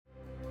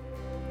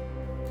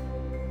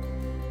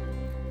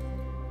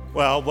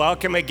Well,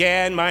 welcome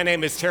again. My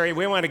name is Terry.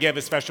 We want to give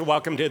a special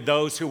welcome to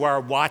those who are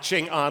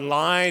watching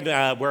online,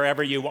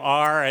 wherever you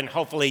are, and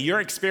hopefully you're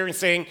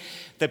experiencing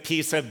the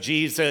peace of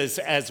Jesus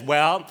as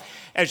well.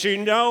 As you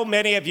know,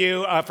 many of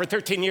you, for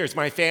 13 years,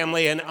 my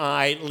family and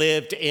I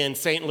lived in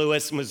St.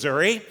 Louis,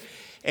 Missouri.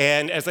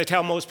 And as I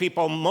tell most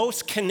people,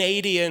 most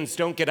Canadians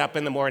don't get up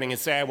in the morning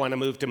and say, I want to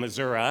move to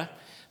Missouri.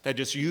 That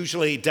just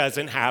usually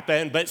doesn't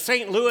happen. But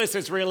St. Louis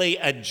is really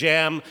a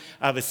gem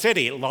of a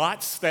city.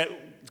 Lots that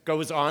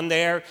goes on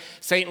there.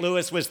 St.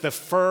 Louis was the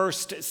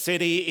first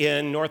city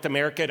in North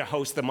America to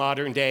host the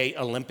modern day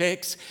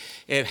Olympics.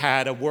 It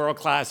had a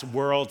world-class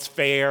World's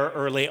Fair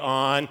early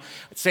on.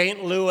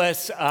 St.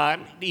 Louis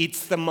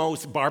eats the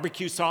most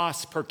barbecue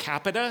sauce per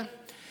capita.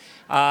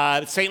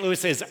 St.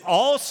 Louis is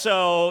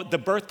also the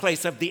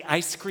birthplace of the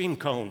ice cream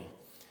cone.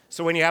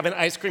 So when you have an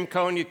ice cream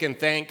cone, you can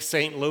thank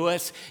St.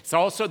 Louis. It's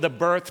also the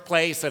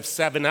birthplace of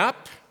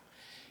 7-Up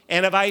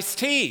and of iced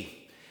tea.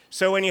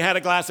 So when you had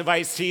a glass of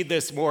iced tea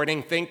this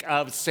morning, think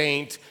of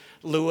St.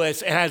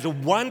 Louis. It has a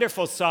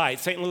wonderful side.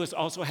 St. Louis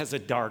also has a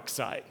dark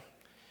side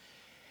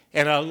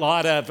and a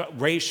lot of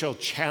racial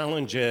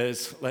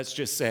challenges, let's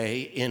just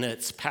say, in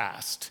its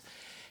past.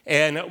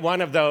 And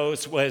one of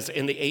those was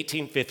in the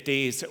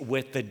 1850s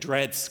with the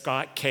Dred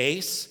Scott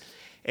case.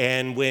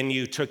 And when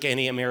you took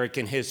any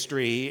American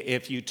history,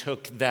 if you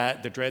took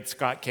that, the Dred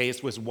Scott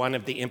case was one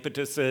of the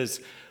impetuses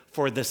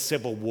for the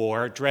Civil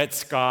War. Dred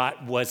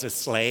Scott was a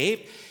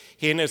slave.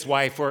 He and his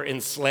wife were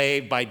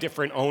enslaved by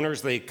different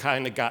owners. They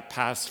kind of got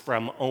passed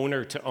from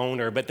owner to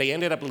owner, but they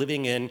ended up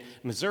living in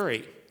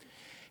Missouri.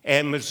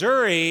 And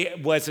Missouri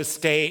was a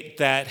state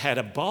that had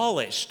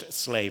abolished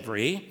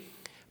slavery,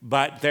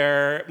 but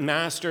their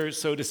masters,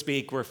 so to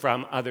speak, were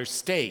from other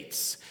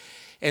states.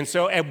 And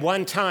so at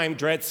one time,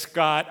 Dred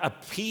Scott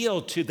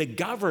appealed to the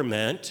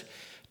government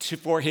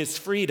for his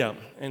freedom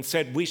and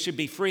said, we should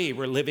be free.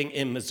 We're living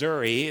in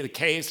Missouri. The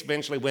case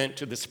eventually went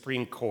to the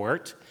Supreme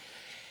Court.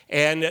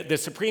 And the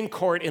Supreme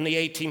Court in the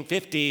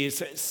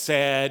 1850s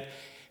said,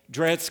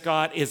 Dred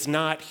Scott is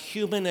not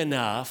human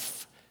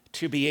enough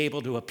to be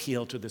able to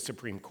appeal to the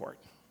Supreme Court.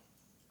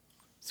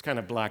 It's kind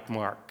of black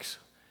marks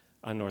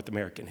on North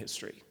American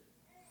history.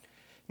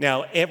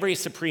 Now, every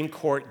Supreme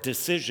Court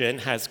decision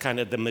has kind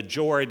of the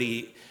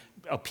majority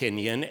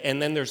opinion,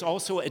 and then there's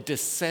also a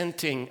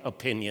dissenting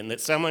opinion that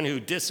someone who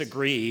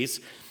disagrees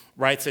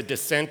writes a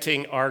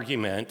dissenting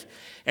argument.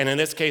 And in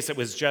this case, it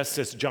was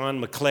Justice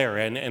John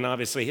McLaren, and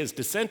obviously his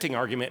dissenting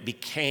argument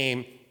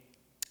became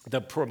the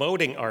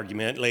promoting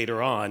argument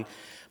later on.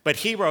 But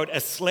he wrote,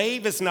 a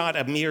slave is not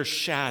a mere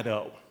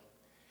shadow.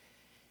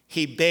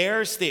 He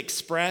bears the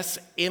express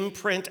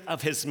imprint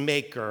of his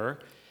maker,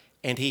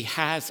 and he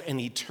has an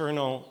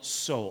eternal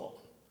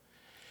soul.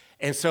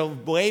 And so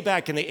way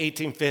back in the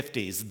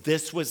 1850s,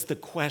 this was the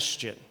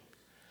question.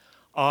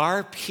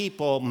 Are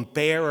people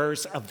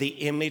bearers of the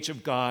image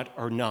of God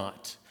or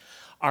not?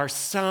 Are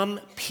some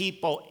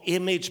people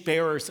image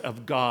bearers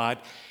of God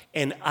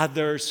and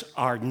others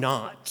are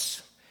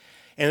not?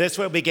 And that's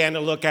what we began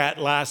to look at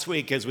last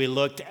week as we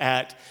looked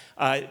at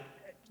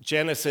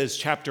Genesis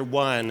chapter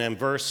 1 and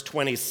verse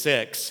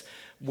 26,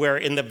 where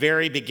in the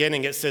very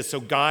beginning it says, so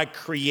God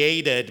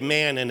created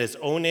man in his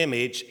own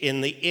image.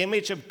 In the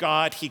image of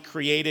God, he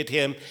created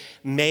him.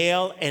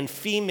 Male and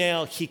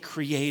female, he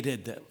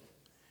created them.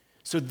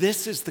 So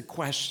this is the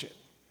question.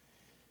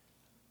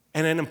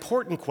 And an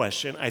important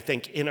question, I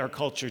think, in our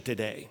culture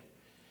today.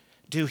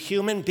 Do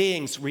human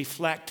beings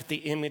reflect the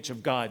image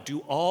of God? Do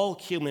all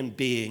human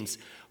beings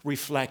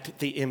reflect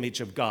the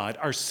image of God?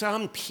 Are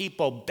some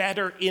people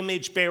better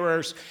image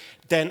bearers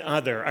than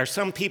others? Are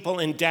some people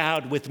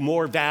endowed with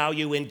more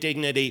value and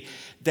dignity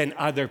than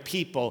other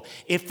people?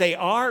 If they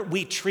are,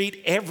 we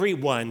treat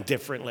everyone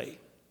differently.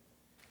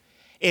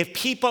 If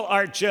people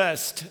are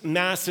just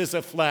masses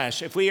of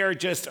flesh, if we are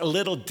just a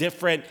little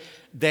different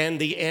than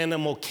the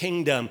animal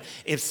kingdom,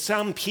 if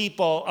some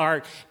people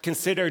are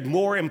considered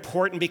more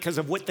important because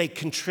of what they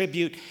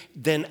contribute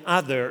than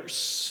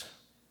others,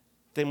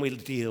 then we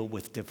deal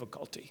with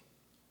difficulty.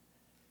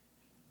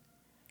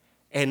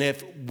 And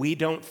if we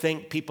don't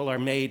think people are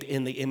made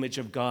in the image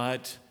of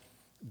God,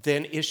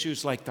 then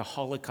issues like the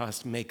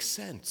Holocaust make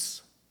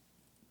sense.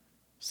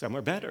 Some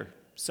are better,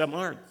 some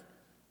aren't.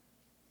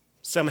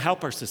 Some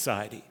help our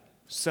society,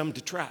 some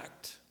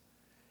detract.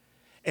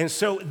 And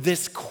so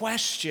this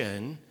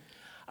question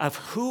of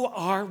who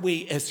are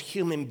we as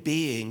human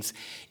beings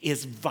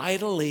is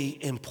vitally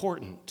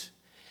important.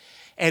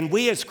 And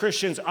we as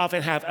Christians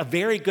often have a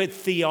very good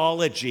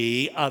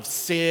theology of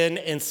sin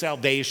and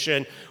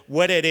salvation,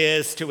 what it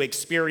is to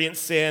experience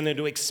sin and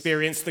to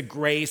experience the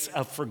grace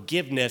of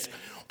forgiveness.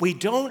 We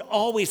don't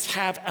always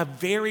have a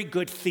very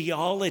good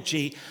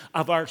theology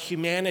of our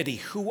humanity.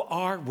 Who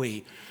are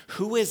we?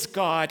 Who is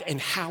God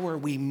and how are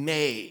we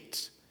made?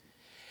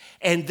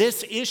 And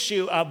this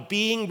issue of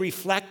being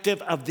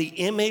reflective of the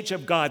image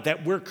of God,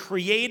 that we're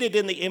created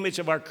in the image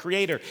of our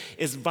Creator,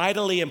 is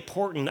vitally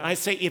important. I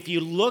say if you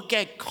look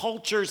at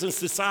cultures and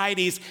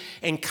societies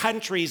and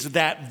countries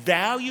that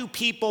value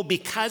people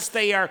because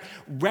they are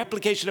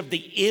replication of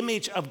the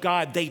image of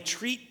God, they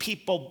treat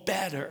people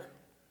better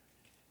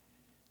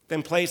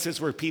than places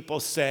where people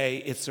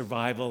say it's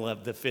survival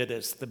of the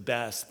fittest, the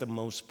best, the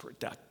most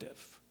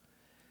productive.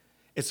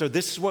 And so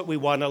this is what we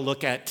want to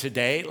look at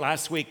today.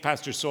 Last week,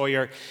 Pastor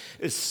Sawyer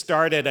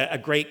started a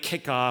great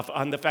kickoff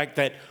on the fact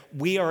that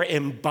we are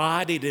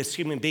embodied as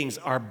human beings.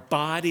 Our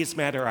bodies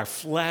matter. Our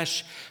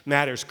flesh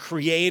matters,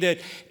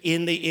 created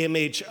in the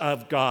image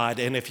of God.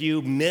 And if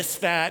you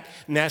missed that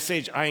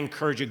message, I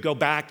encourage you, go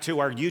back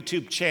to our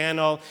YouTube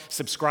channel,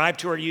 subscribe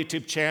to our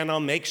YouTube channel,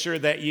 make sure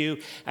that you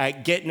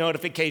get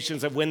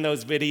notifications of when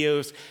those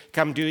videos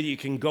come due. You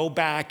can go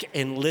back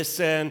and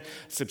listen,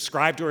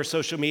 subscribe to our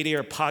social media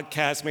or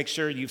podcast, make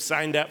sure you've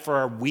signed up for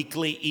our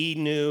weekly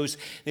e-news.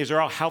 These are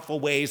all helpful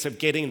ways of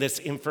getting this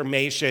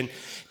information.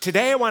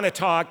 Today, I want to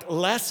talk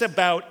less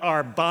about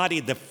our body,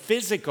 the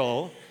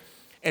physical,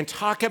 and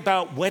talk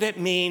about what it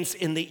means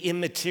in the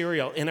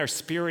immaterial, in our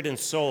spirit and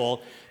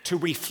soul, to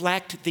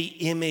reflect the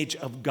image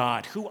of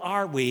God. Who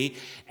are we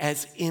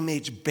as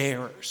image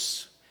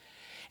bearers?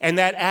 And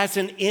that as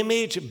an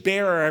image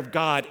bearer of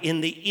God,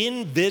 in the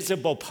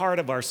invisible part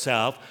of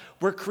ourselves,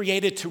 we're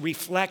created to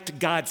reflect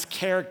God's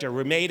character.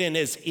 We're made in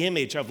his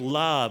image of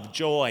love,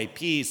 joy,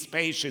 peace,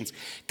 patience,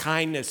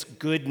 kindness,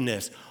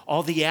 goodness,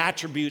 all the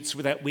attributes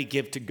that we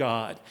give to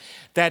God.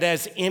 That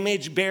as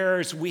image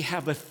bearers, we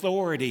have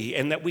authority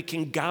and that we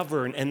can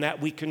govern and that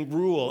we can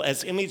rule.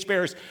 As image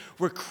bearers,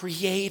 we're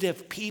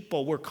creative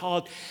people. We're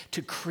called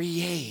to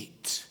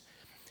create.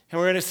 And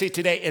we're going to see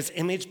today, as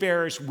image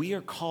bearers, we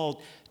are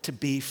called to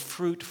be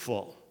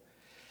fruitful.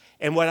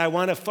 And what I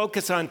want to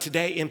focus on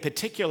today in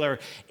particular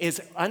is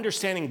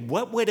understanding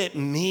what would it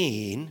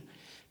mean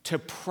to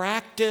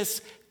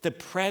practice the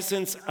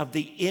presence of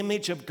the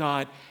image of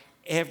God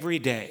every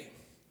day.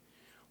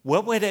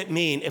 What would it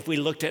mean if we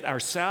looked at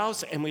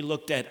ourselves and we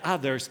looked at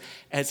others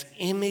as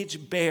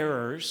image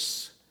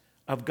bearers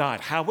of God?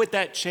 How would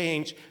that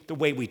change the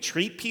way we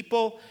treat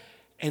people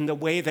and the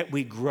way that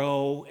we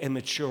grow and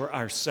mature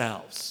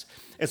ourselves?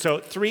 And so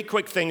 3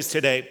 quick things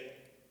today.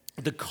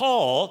 The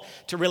call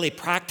to really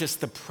practice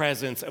the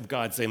presence of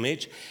God's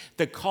image,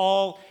 the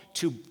call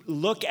to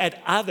look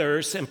at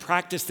others and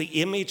practice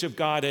the image of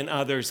God in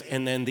others,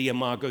 and then the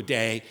Imago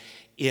Dei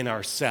in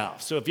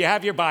ourselves. So if you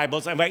have your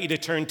Bibles, I invite you to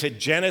turn to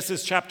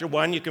Genesis chapter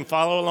 1. You can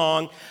follow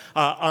along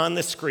on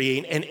the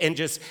screen. And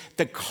just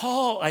the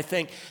call, I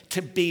think,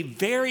 to be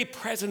very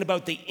present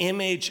about the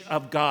image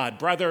of God.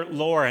 Brother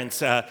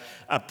Lawrence, a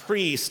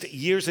priest,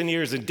 years and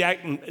years,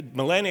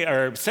 millennia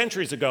or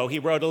centuries ago, he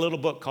wrote a little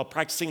book called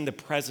Practicing the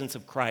Presence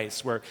of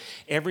Christ, where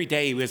every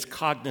day he was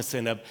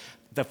cognizant of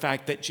the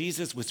fact that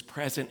Jesus was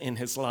present in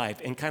his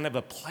life. And kind of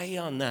a play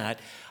on that,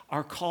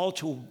 our call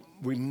to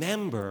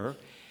remember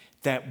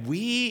that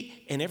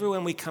we and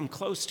everyone we come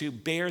close to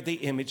bear the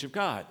image of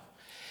God.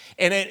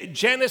 And in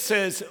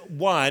Genesis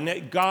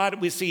 1,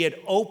 we see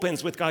it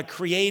opens with God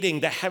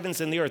creating the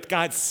heavens and the earth.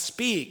 God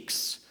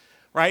speaks,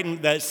 right?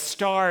 And the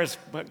stars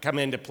come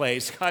into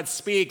place. God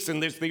speaks,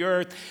 and there's the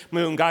earth,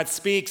 moon. God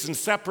speaks and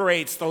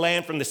separates the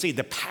land from the sea.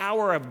 The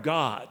power of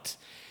God.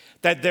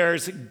 That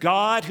there's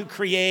God who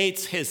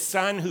creates, his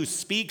Son who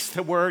speaks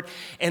the word,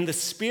 and the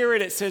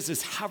Spirit, it says,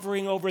 is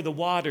hovering over the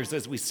waters,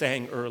 as we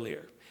sang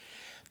earlier.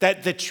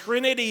 That the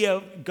Trinity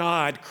of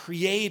God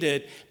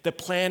created the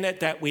planet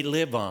that we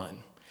live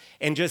on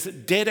and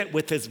just did it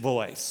with his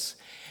voice.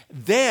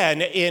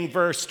 Then in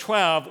verse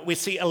 12, we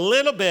see a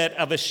little bit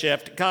of a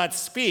shift. God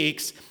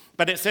speaks,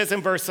 but it says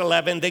in verse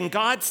 11, then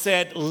God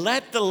said,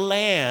 let the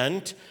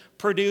land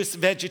produce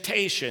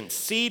vegetation,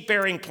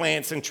 seed-bearing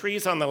plants and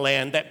trees on the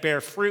land that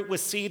bear fruit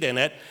with seed in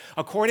it,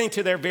 according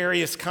to their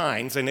various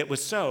kinds, and it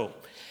was so.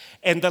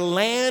 And the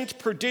land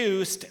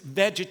produced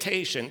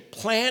vegetation,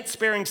 plants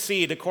bearing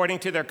seed according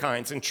to their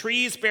kinds, and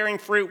trees bearing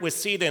fruit with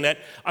seed in it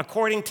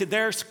according to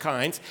their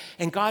kinds.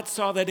 And God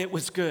saw that it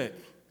was good.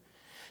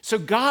 So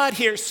God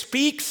here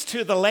speaks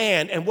to the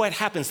land, and what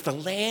happens? The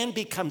land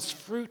becomes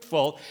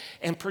fruitful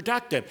and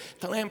productive.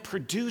 The land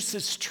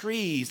produces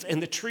trees,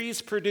 and the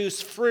trees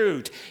produce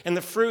fruit, and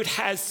the fruit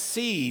has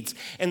seeds,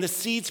 and the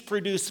seeds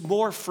produce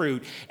more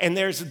fruit. And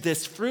there's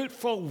this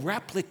fruitful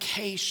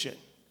replication.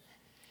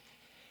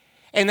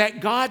 And that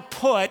God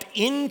put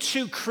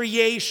into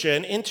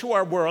creation, into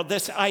our world,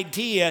 this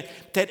idea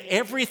that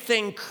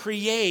everything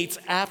creates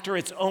after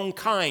its own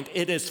kind.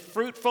 It is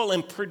fruitful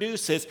and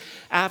produces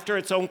after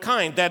its own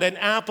kind. That an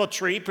apple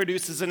tree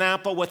produces an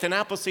apple with an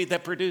apple seed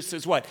that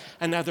produces what?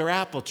 Another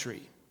apple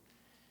tree.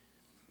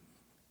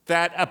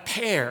 That a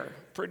pear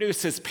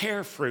produces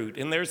pear fruit,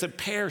 and there's a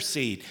pear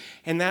seed,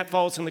 and that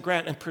falls in the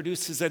ground and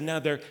produces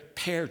another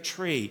pear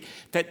tree.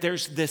 That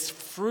there's this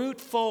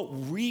fruitful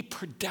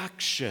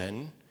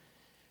reproduction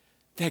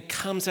that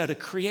comes out of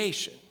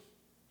creation.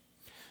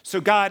 So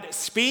God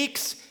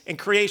speaks, and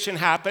creation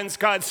happens.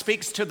 God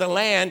speaks to the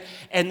land,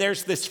 and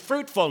there's this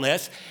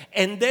fruitfulness.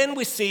 And then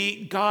we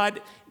see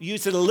God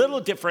uses a little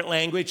different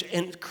language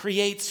and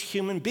creates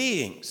human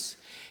beings.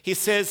 He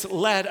says,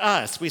 let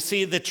us. We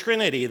see the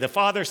Trinity, the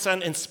Father,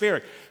 Son, and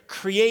Spirit,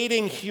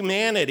 creating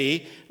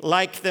humanity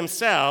like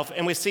themselves.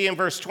 And we see in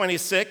verse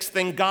 26,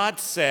 then God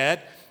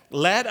said,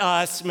 let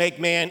us make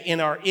man in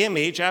our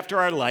image, after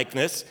our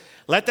likeness.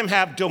 Let them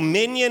have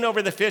dominion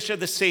over the fish of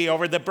the sea,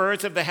 over the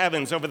birds of the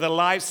heavens, over the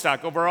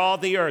livestock, over all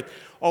the earth,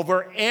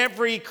 over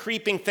every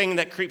creeping thing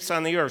that creeps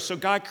on the earth. So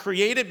God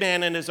created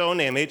man in his own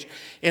image.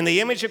 In the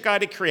image of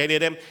God, he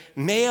created him.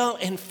 Male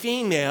and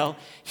female,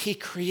 he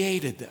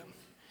created them.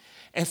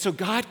 And so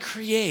God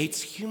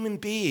creates human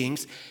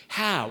beings.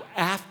 How?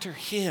 After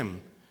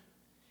him,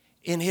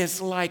 in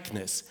his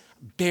likeness,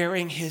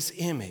 bearing his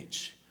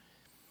image.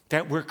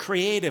 That we're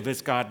creative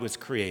as God was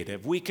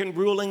creative. We can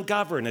rule and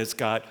govern as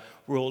God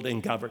ruled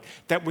and governed.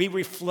 That we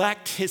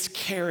reflect his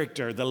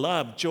character, the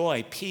love,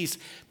 joy, peace,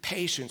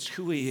 patience,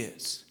 who he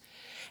is.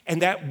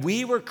 And that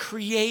we were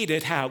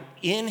created, how?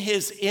 In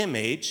his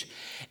image.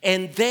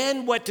 And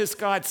then what does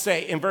God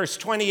say? In verse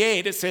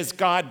 28, it says,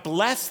 God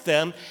blessed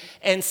them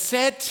and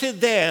said to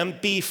them,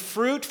 be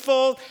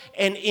fruitful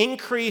and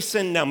increase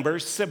in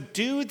numbers,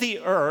 subdue the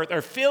earth,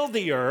 or fill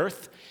the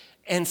earth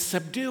and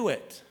subdue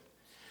it.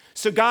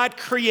 So God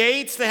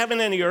creates the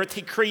heaven and the earth.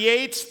 He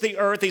creates the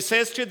earth. He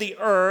says to the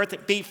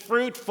earth, be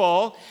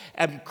fruitful,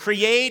 and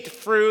create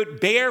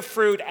fruit, bear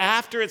fruit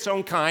after its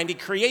own kind. He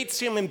creates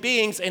human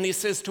beings, and he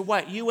says to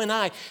what? You and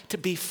I, to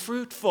be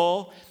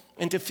fruitful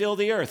and to fill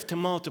the earth, to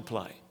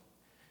multiply.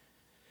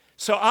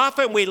 So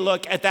often we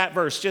look at that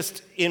verse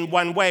just in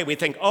one way. We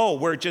think, oh,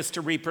 we're just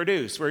to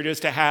reproduce. We're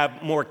just to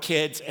have more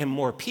kids and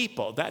more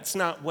people. That's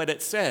not what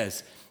it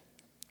says.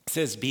 It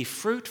says, be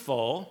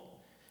fruitful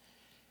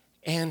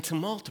and to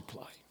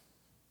multiply.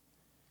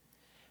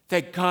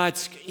 That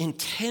God's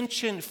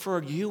intention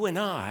for you and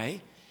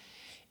I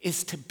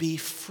is to be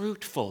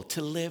fruitful,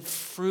 to live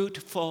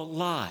fruitful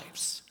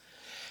lives.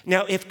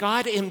 Now, if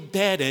God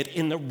embedded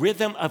in the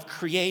rhythm of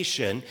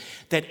creation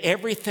that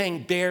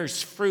everything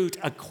bears fruit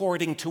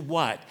according to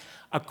what?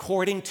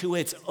 According to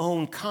its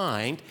own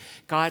kind,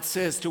 God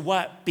says to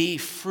what? Be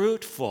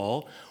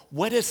fruitful.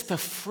 What is the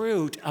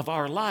fruit of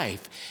our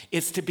life?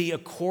 It's to be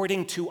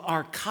according to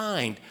our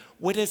kind.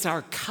 What is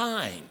our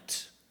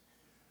kind?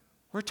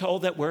 We're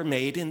told that we're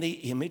made in the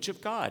image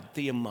of God,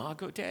 the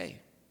Imago Dei.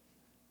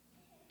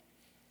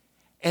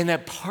 And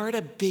that part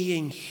of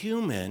being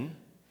human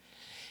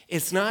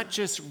is not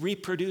just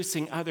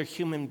reproducing other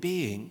human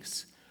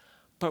beings,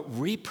 but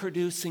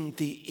reproducing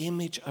the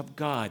image of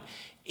God.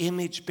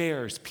 Image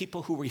bearers,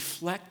 people who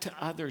reflect to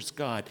others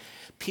God,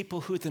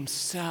 people who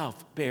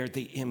themselves bear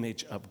the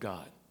image of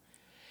God.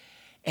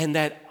 And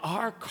that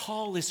our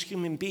call as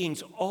human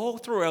beings all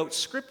throughout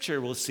Scripture,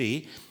 we'll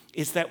see,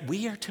 is that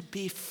we are to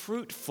be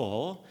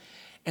fruitful,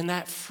 and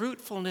that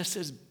fruitfulness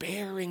is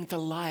bearing the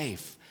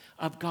life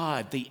of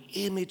God, the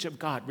image of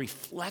God,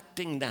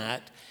 reflecting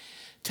that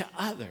to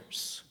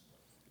others.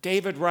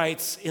 David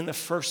writes in the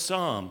first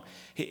Psalm,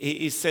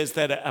 he says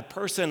that a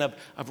person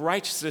of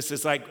righteousness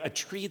is like a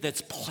tree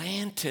that's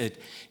planted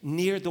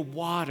near the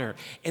water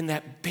and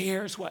that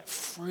bears what?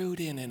 Fruit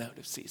in and out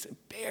of season,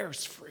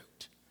 bears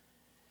fruit.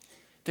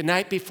 The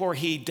night before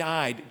he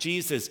died,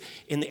 Jesus,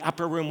 in the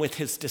upper room with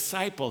his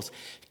disciples,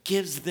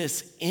 gives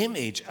this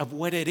image of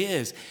what it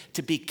is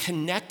to be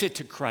connected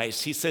to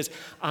Christ. He says,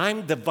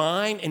 I'm the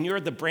vine and you're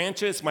the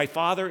branches. My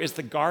Father is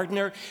the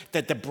gardener.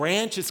 That the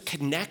branch is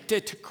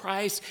connected to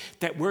Christ,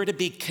 that we're to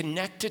be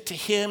connected to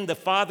him. The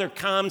Father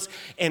comes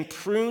and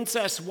prunes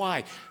us.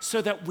 Why?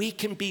 So that we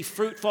can be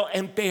fruitful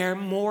and bear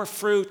more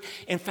fruit.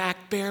 In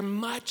fact, bear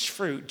much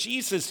fruit.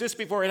 Jesus, just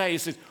before he died, he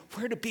says,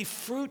 we're to be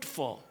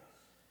fruitful.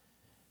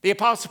 The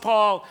Apostle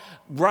Paul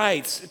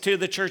writes to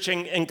the church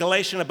in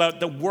Galatia about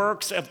the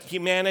works of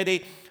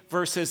humanity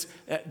versus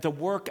the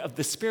work of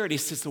the Spirit. He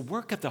says the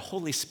work of the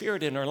Holy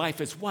Spirit in our life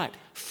is what?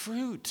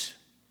 Fruit.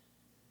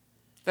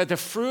 That the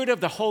fruit of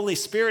the Holy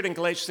Spirit in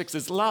Galatians 6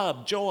 is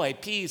love, joy,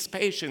 peace,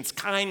 patience,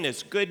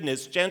 kindness,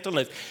 goodness,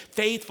 gentleness,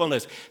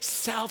 faithfulness,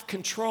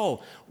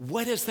 self-control.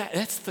 What is that?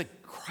 That's the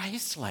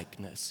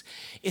Christ-likeness.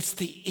 It's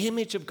the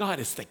image of God.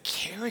 It's the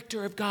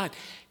character of God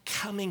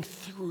coming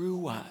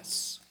through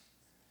us.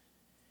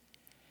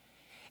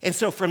 And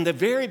so from the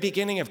very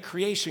beginning of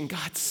creation,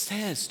 God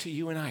says to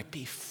you and I,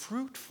 be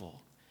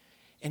fruitful.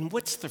 And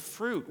what's the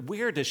fruit?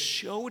 We're to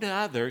show to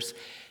others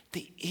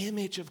the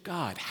image of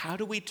God. How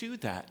do we do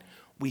that?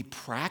 We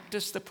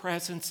practice the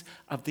presence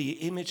of the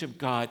image of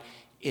God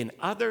in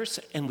others,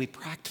 and we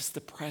practice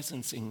the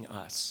presence in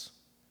us.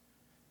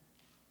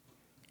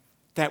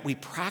 That we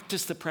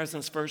practice the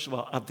presence, first of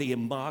all, of the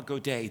Imago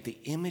Dei, the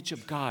image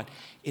of God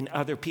in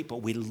other people.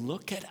 We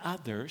look at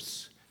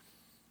others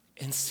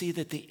and see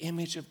that the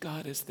image of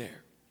God is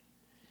there.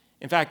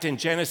 In fact, in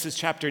Genesis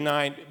chapter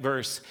 9,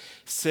 verse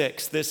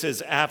 6, this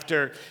is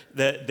after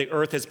the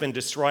earth has been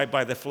destroyed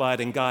by the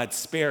flood and God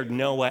spared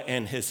Noah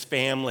and his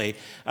family.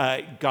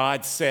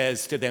 God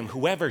says to them,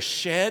 whoever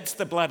sheds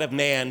the blood of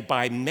man,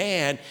 by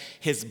man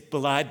his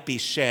blood be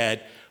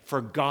shed,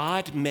 For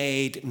God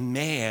made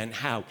man,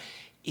 how?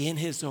 In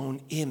his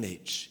own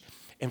image.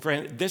 And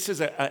friend, this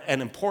is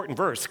an important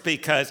verse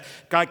because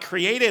God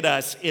created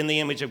us in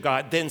the image of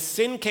God. Then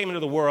sin came into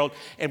the world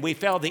and we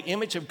fell. The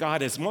image of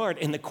God is marred.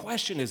 And the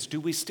question is, do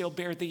we still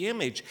bear the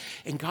image?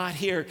 And God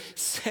here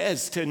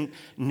says to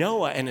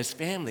Noah and his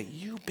family,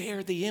 you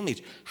bear the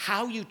image.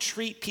 How you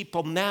treat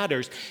people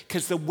matters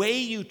because the way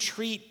you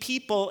treat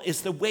people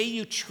is the way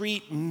you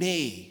treat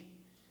me.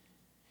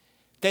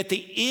 That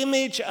the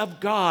image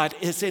of God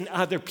is in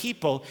other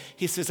people.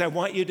 He says, I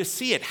want you to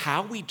see it.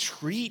 How we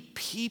treat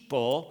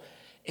people,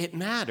 it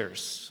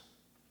matters.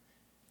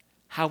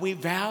 How we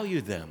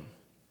value them,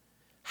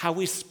 how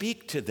we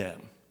speak to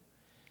them,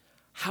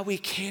 how we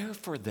care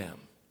for them.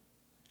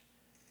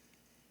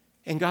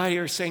 And God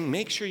here is saying,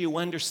 make sure you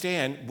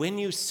understand when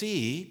you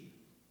see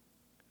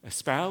a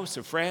spouse,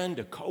 a friend,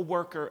 a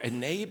coworker, a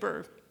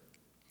neighbor,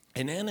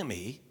 an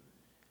enemy,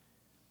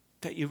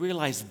 that you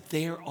realize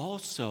they're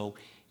also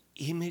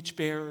image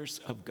bearers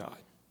of God.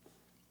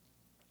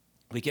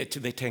 We get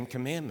to the Ten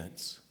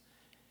Commandments,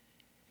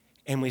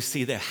 and we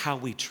see that how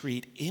we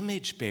treat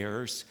image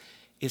bearers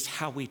is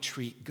how we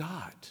treat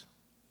God.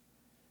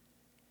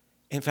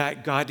 In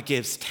fact, God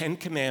gives 10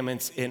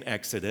 commandments in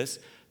Exodus.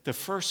 The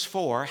first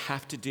 4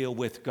 have to deal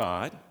with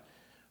God,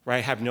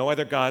 right? Have no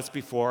other gods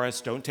before us.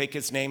 Don't take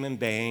his name in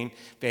vain.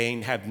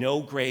 Have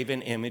no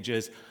graven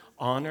images.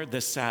 Honor the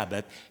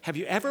Sabbath. Have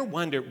you ever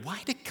wondered, why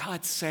did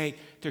God say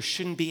there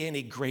shouldn't be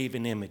any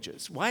graven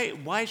images?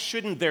 Why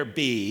shouldn't there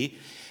be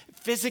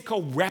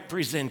physical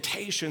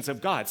representations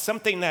of God?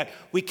 Something that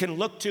we can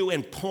look to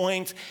and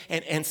point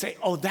and say,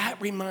 oh,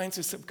 that reminds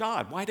us of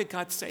God. Why did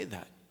God say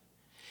that?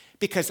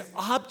 Because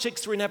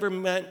objects were never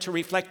meant to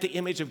reflect the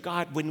image of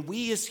God when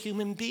we as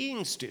human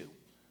beings do.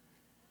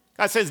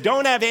 God says,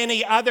 don't have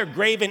any other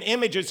graven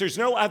images. There's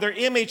no other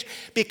image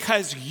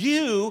because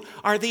you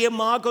are the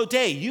Imago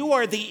Dei. You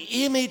are the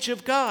image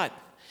of God.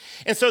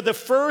 And so the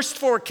first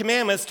 4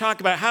 commandments talk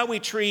about how we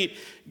treat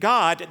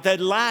God. The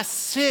last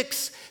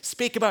 6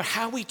 speak about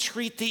how we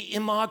treat the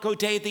Imago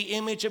Dei, the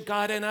image of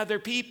God in other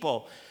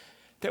people.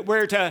 That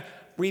we're to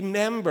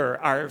remember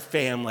our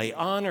family,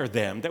 honor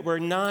them, that we're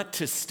not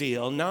to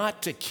steal,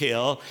 not to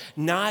kill,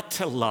 not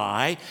to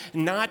lie,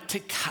 not to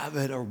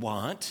covet or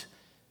want,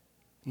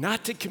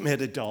 not to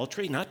commit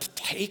adultery, not to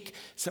take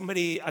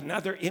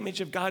another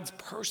image of God's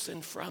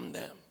person from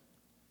them.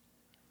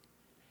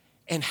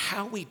 And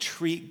how we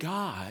treat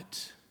God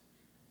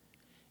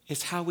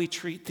is how we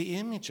treat the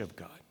image of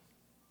God.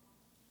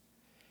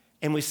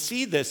 And we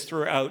see this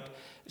throughout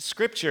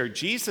Scripture.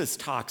 Jesus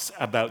talks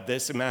about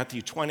this in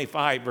Matthew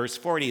 25, verse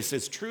 40. He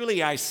says,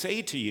 truly I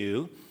say to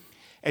you,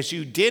 as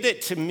you did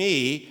it to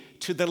me,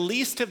 to the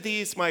least of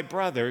these my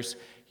brothers,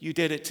 you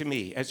did it to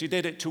me. As you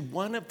did it to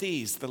one of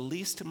these, the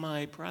least of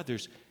my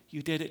brothers,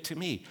 you did it to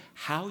me.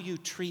 How you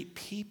treat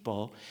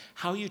people,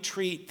 how you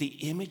treat the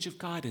image of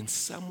God in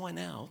someone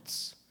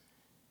else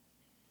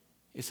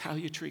is how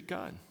you treat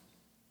God.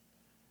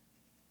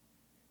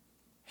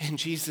 And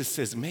Jesus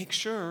says, make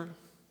sure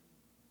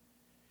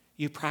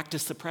you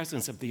practice the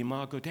presence of the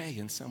Imago Dei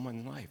in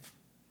someone's life.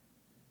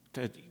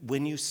 That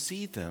when you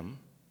see them,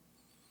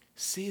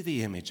 see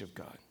the image of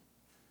God.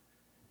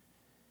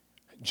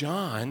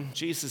 John,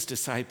 Jesus'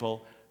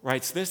 disciple,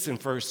 writes this in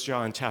 1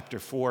 John chapter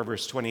 4,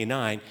 verse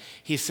 29.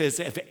 He says,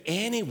 if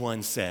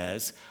anyone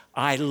says,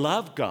 I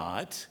love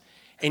God,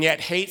 and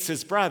yet hates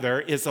his brother,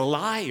 is a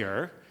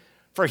liar.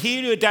 For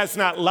he who does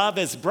not love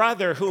his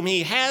brother whom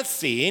he has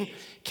seen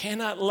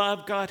cannot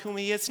love God whom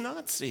he has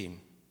not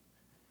seen.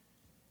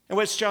 And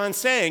what's John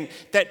saying?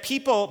 That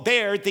people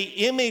bear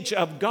the image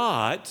of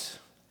God,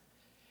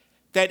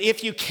 that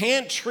if you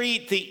can't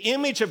treat the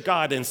image of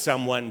God in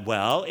someone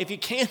well, if you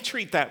can't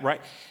treat that right,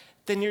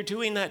 then you're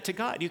doing that to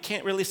God. You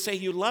can't really say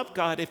you love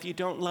God if you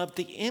don't love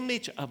the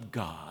image of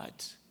God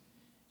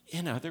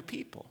in other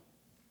people.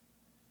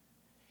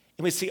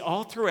 And we see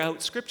all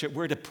throughout Scripture,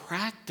 we're to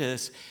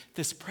practice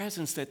this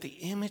presence that the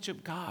image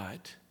of God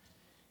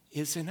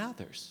is in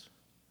others.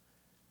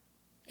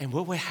 And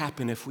what would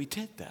happen if we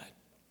did that?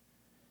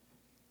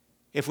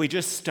 If we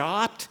just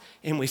stopped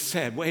and we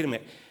said, wait a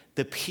minute,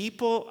 the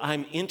people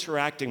I'm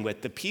interacting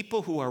with, the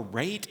people who are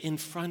right in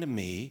front of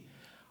me,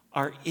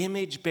 are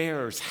image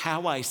bearers.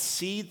 How I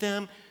see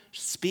them,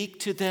 speak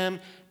to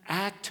them,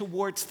 act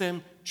towards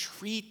them,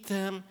 treat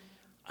them,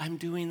 I'm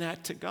doing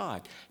that to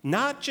God.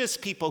 Not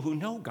just people who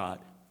know God,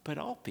 but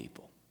all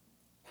people.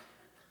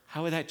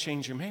 How would that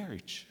change your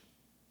marriage?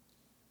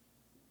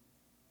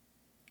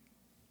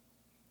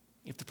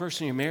 If the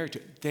person you're married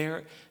to,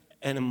 they're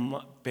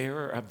a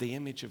bearer of the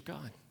image of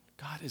God.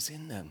 God is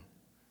in them.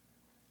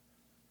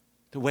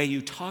 The way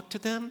you talk to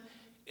them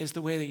is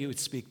the way that you would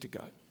speak to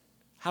God.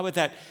 How would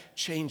that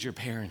change your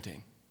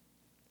parenting?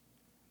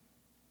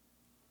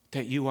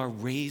 That you are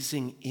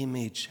raising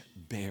image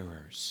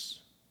bearers.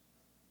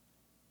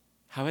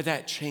 How would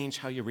that change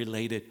how you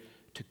related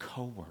to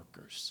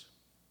coworkers?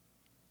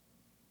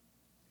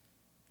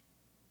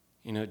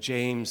 You know,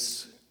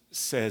 James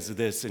says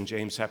this in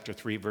James chapter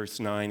 3, verse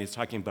 9. He's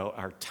talking about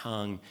our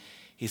tongue.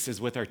 He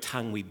says, with our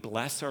tongue we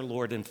bless our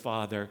Lord and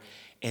Father,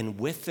 and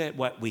with it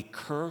what we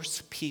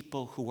curse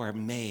people who are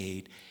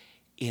made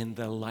in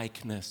the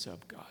likeness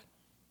of God.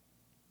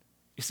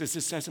 He says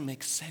this doesn't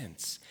make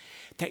sense.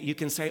 That you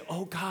can say,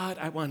 oh God,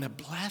 I want to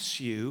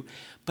bless you,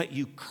 but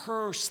you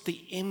curse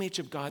the image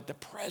of God, the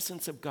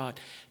presence of God,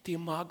 the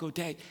Imago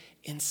Dei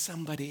in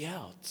somebody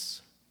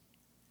else.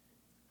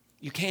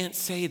 You can't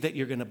say that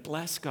you're going to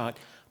bless God,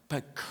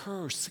 but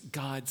curse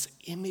God's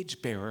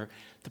image bearer,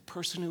 the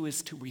person who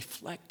is to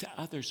reflect to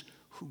others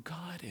who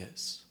God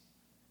is.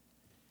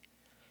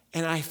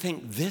 And I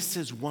think this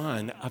is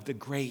one of the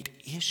great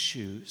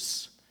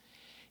issues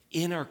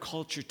in our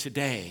culture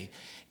today.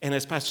 And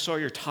as Pastor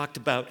Sawyer talked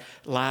about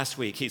last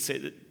week, he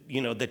said,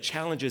 the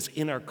challenges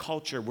in our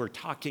culture, we're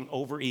talking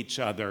over each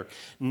other,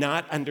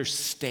 not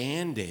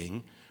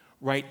understanding,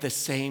 right, the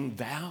same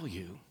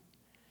value.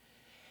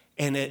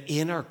 And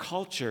in our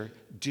culture,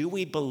 do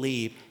we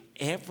believe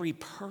every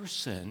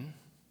person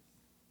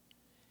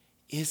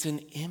is an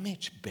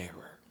image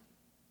bearer?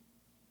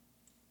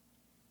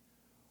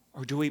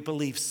 Or do we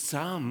believe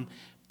some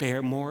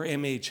bear more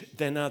image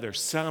than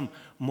others, some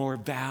more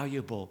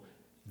valuable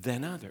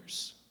than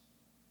others?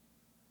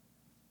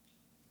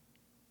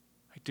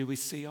 Do we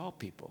see all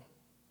people?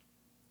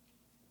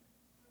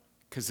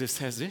 Because this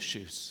has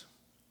issues.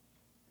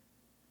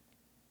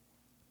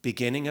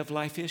 Beginning of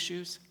life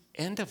issues,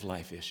 end of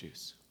life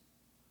issues.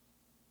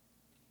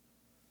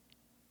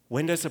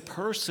 When does a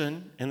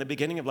person in the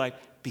beginning of life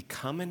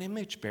become an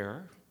image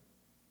bearer?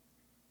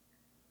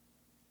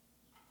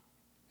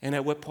 And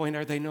at what point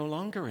are they no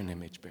longer an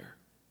image bearer?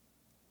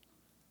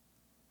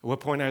 At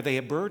what point are they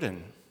a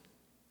burden?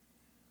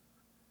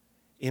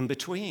 In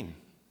between.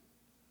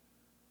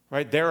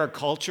 Right? There are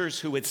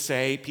cultures who would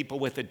say people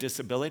with a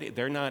disability,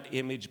 they're not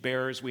image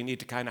bearers. We need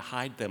to kind of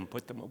hide them,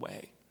 put them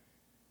away.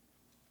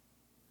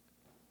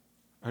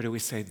 Or do we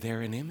say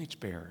they're an image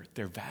bearer?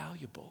 They're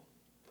valuable.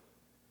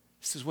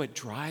 This is what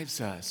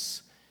drives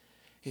us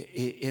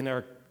in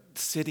our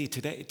city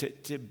today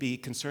to be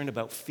concerned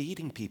about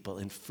feeding people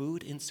and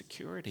food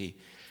insecurity.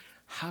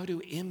 How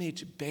do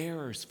image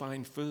bearers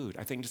find food?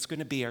 I think it's going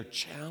to be our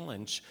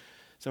challenge.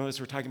 Some of us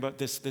were talking about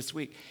this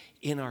week.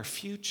 In our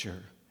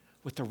future,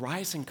 with the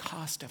rising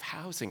cost of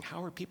housing,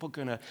 how are people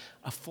going to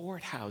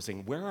afford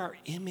housing? Where are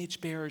image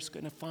bearers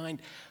going to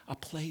find a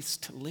place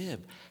to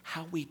live?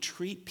 How we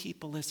treat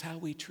people is how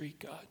we treat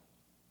God.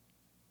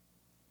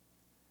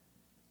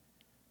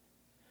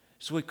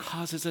 So it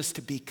causes us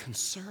to be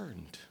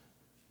concerned.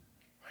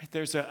 Right?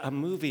 There's a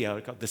movie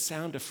out called The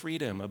Sound of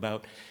Freedom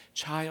about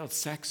child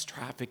sex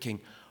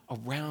trafficking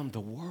around the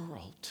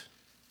world.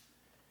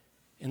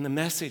 And the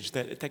message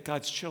that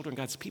God's children,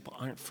 God's people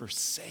aren't for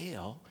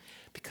sale,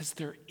 because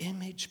they're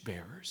image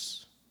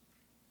bearers.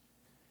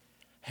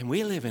 And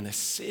we live in a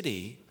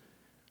city,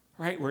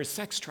 right, where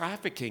sex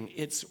trafficking,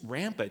 it's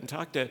rampant. And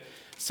talked to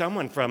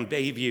someone from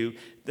Bayview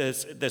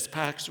this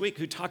past week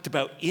who talked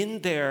about in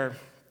their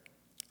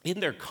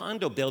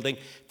condo building,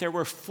 there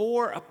were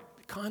 4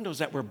 condos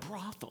that were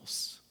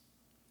brothels.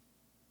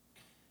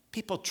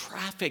 People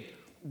trafficked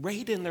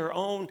right in their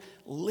own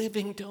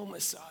living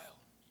domicile.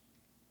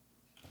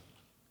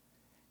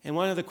 And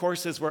one of the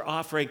courses we're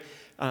offering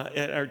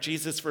at our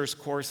Jesus First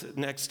course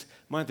next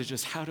month is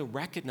just how to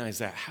recognize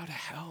that, how to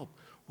help.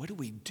 What do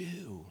we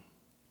do?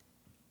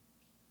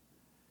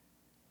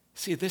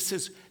 See, this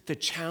is the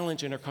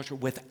challenge in our culture.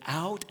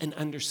 Without an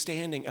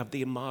understanding of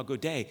the Imago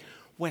Dei,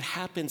 what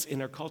happens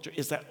in our culture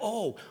is that,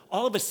 all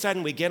of a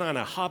sudden we get on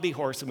a hobby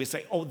horse and we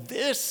say,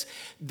 this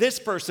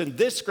person,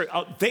 this group,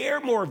 they're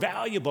more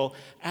valuable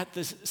at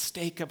the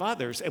stake of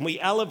others. And we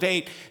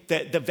elevate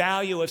the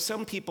value of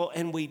some people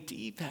and we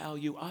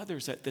devalue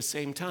others at the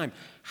same time.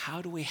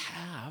 How do we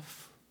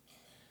have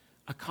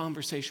a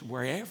conversation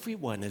where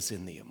everyone is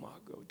in the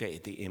Imago Dei,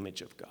 the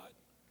image of God?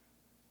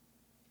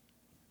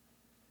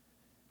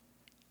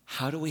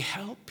 How do we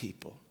help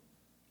people?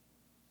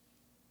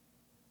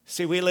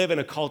 See, we live in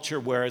a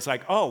culture where it's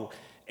like,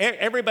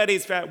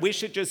 everybody's we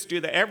should just do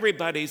that.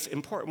 Everybody's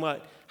important.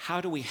 What? How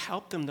do we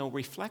help them, though,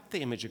 reflect the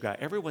image of God?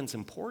 Everyone's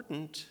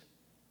important.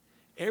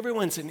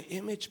 Everyone's an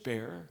image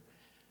bearer.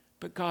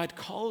 But God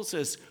calls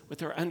us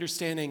with our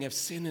understanding of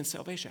sin and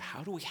salvation.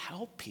 How do we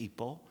help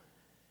people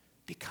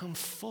become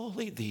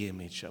fully the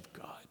image of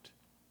God?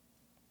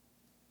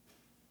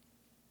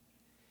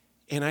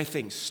 And I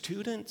think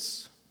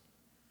students,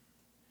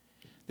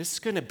 this is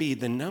going to be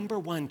the number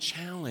one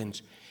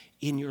challenge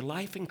in your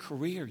life and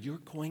career you're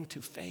going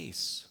to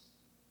face.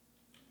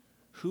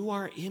 Who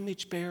are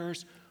image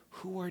bearers?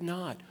 Who are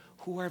not?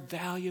 Who are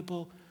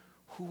valuable?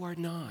 Who are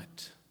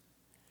not?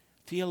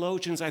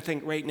 Theologians, I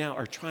think, right now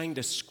are trying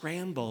to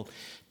scramble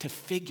to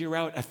figure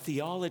out a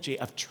theology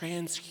of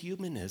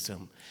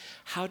transhumanism.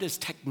 How does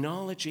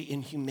technology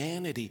and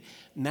humanity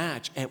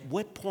match? At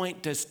what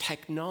point does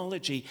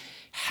technology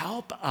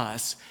help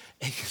us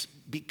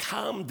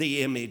become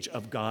the image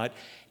of God?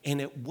 And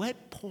at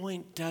what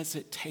point does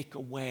it take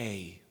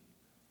away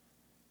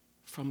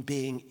from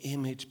being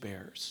image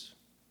bearers?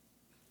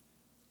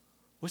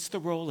 What's the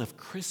role of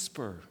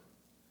CRISPR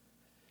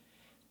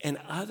and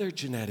other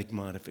genetic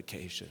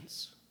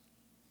modifications,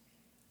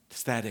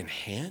 does that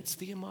enhance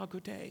the Imago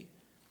Dei,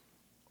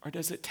 or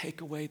does it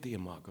take away the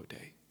Imago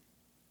Dei?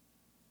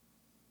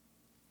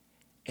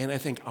 And I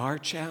think our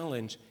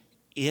challenge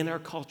in our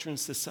culture and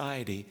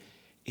society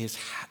is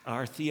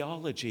our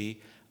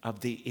theology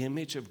of the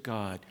image of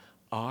God.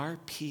 Are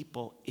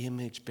people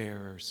image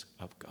bearers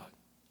of God?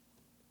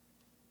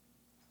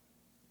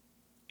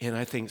 And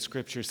I think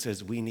Scripture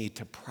says we need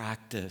to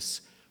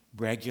practice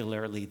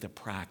regularly the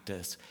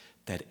practice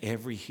that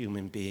every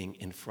human being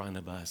in front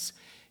of us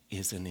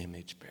is an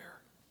image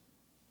bearer.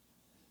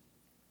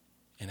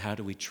 And how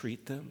do we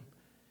treat them?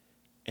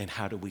 And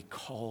how do we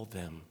call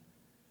them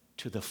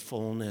to the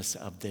fullness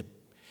of the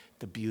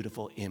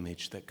beautiful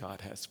image that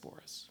God has for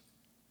us?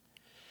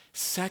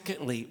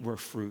 Secondly, we're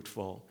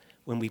fruitful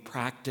when we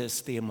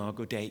practice the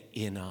Imago Dei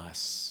in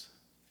us,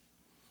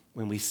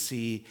 when we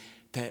see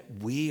that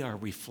we are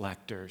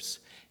reflectors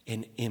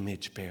and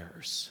image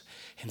bearers.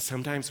 And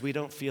sometimes we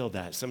don't feel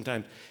that.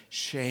 Sometimes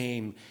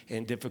shame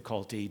and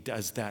difficulty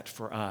does that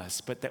for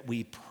us, but that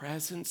we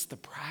presence the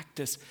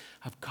practice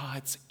of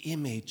God's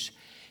image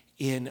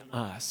in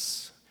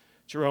us.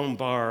 Jerome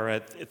Barr, a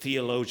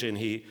theologian,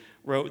 he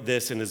wrote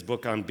this in his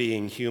book on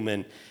being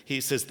human.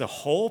 He says, the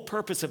whole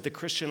purpose of the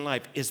Christian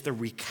life is the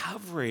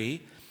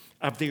recovery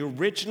of the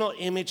original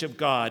image of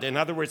God. In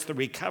other words, the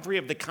recovery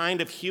of the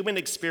kind of human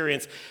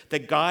experience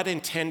that God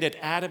intended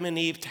Adam and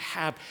Eve to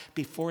have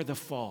before the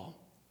fall.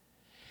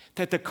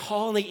 That the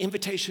call and the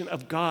invitation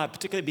of God,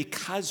 particularly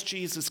because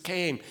Jesus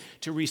came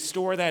to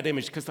restore that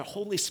image, because the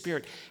Holy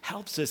Spirit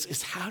helps us,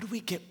 is how do we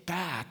get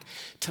back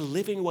to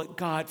living what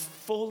God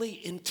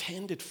fully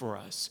intended for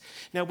us?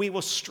 Now, we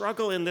will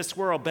struggle in this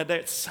world, but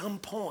at some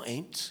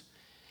point,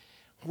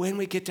 when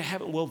we get to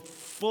heaven, we'll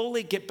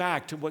fully get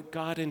back to what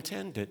God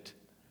intended.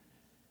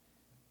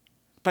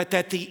 But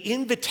that the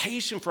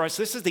invitation for us,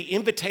 this is the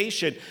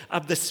invitation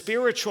of the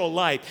spiritual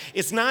life,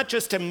 is not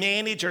just to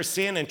manage our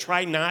sin and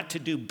try not to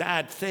do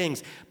bad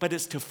things, but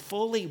it's to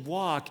fully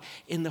walk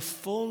in the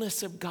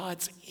fullness of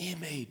God's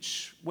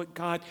image, what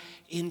God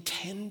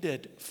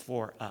intended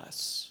for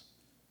us,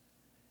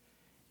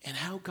 and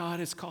how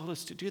God has called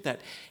us to do that.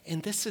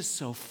 And this is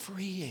so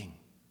freeing,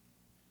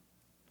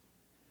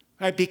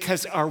 right?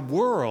 Because our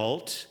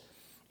world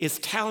is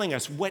telling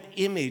us what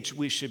image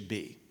we should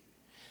be.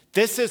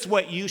 This is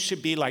what you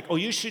should be like. Oh,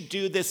 you should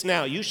do this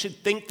now. You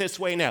should think this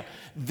way now.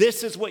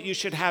 This is what you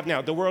should have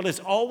now. The world is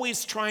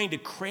always trying to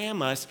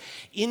cram us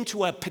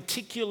into a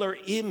particular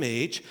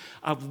image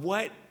of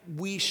what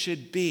we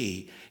should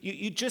be.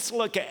 You just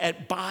look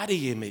at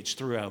body image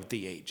throughout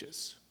the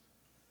ages.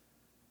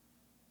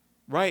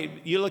 Right?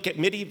 You look at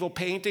medieval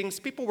paintings,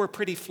 people were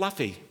pretty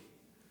fluffy.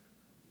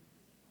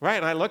 Right?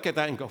 And I look at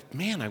that and go,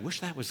 man, I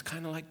wish that was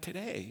kind of like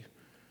today.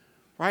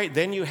 Right?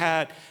 Then you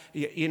had,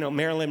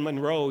 Marilyn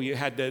Monroe, you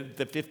had the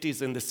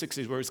 50s and the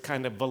 60s where it was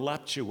kind of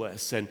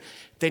voluptuous. And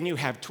then you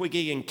have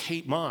Twiggy and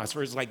Kate Moss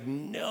where it's like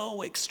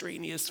no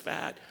extraneous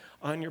fat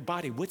on your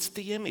body. What's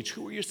the image?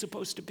 Who are you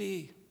supposed to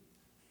be?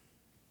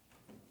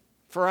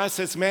 For us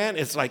as men,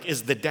 it's like,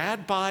 is the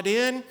dad bod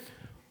in?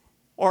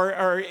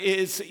 Or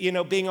is,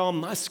 being all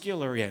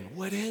muscular in?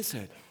 What is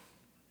it?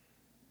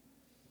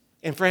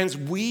 And friends,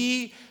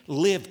 we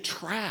live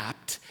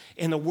trapped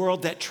in a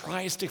world that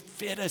tries to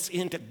fit us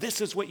into this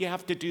is what you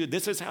have to do,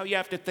 this is how you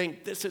have to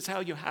think, this is how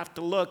you have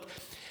to look.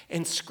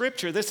 And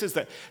Scripture, this is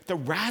the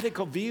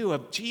radical view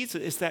of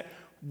Jesus, is that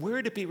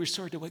we're to be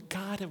restored to what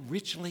God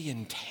originally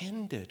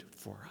intended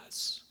for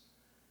us.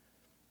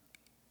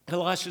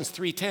 Colossians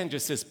 3:10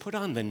 just says, put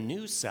on the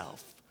new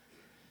self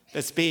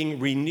that's being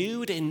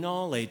renewed in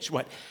knowledge,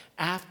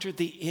 after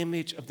the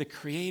image of the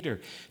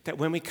Creator. That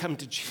when we come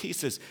to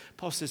Jesus,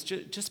 Paul says,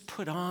 just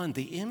put on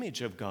the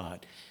image of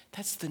God.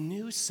 That's the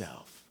new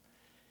self.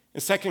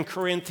 In 2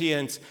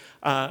 Corinthians,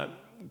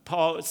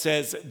 Paul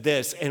says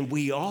this, and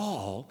we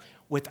all,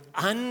 with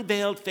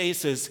unveiled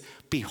faces,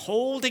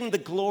 beholding the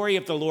glory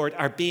of the Lord,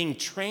 are being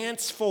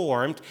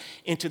transformed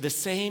into the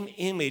same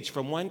image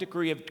from one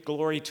degree of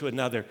glory to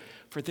another.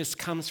 For this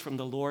comes from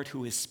the Lord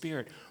who is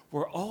Spirit.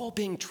 We're all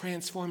being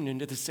transformed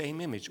into the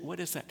same image. What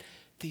is that?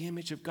 The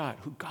image of God,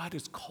 who God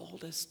has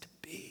called us to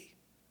be.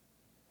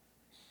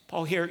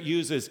 Paul here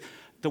uses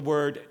the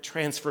word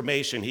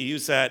transformation. He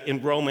used that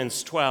in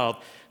Romans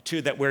 12,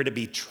 too, that we're to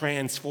be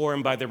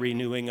transformed by the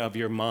renewing of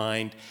your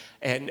mind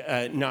and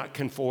not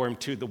conform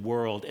to the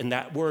world. And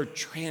that word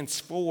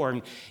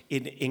transform,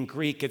 in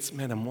Greek, it's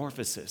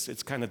metamorphosis.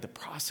 It's kind of the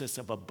process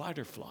of a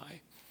butterfly.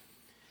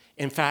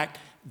 In fact,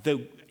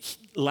 the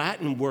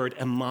Latin word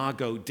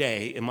imago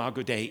Dei,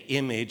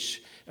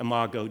 image,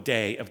 imago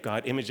Dei of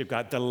God, image of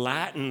God, the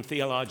Latin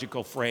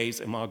theological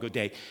phrase imago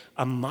Dei,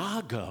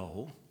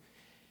 imago,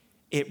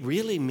 it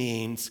really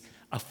means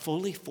a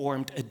fully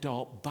formed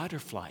adult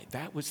butterfly.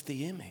 That was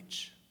the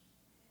image.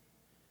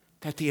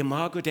 That the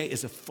imago Dei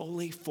is a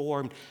fully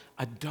formed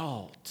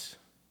adult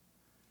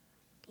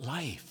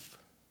life.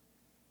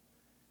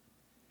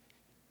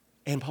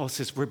 And Paul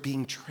says we're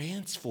being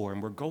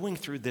transformed. We're going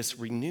through this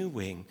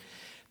renewing.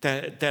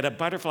 That a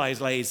butterfly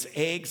lays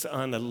eggs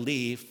on a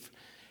leaf,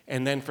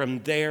 And then from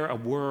there, a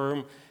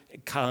worm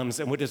comes,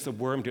 and what does the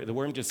worm do? The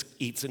worm just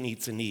eats and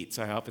eats and eats.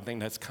 I often think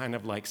that's kind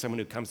of like someone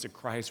who comes to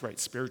Christ, right,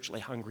 spiritually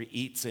hungry,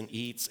 eats and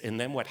eats, and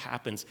then what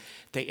happens?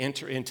 They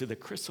enter into the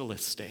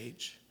chrysalis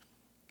stage,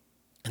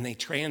 and they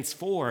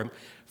transform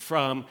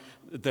from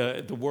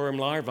the worm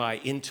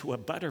larvae into a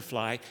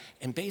butterfly,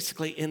 and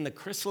basically in the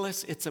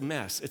chrysalis, it's a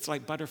mess. It's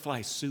like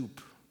butterfly soup,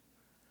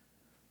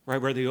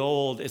 right, where the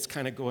old is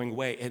kind of going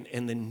away,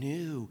 and the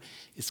new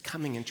is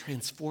coming and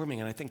transforming,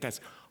 and I think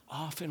that's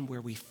often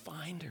where we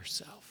find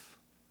ourselves.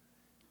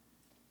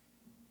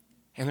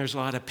 And there's a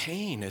lot of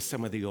pain as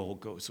some of the old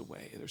goes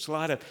away. There's a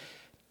lot of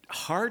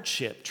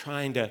hardship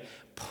trying to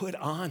put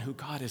on who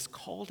God has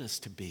called us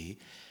to be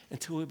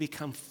until we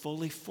become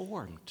fully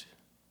formed.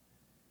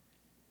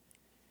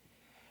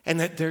 And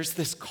that there's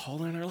this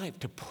call in our life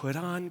to put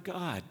on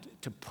God,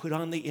 to put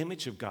on the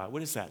image of God.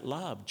 What is that?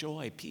 Love,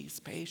 joy, peace,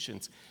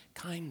 patience,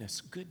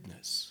 kindness,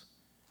 goodness.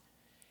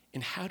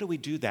 And how do we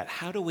do that?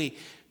 How do we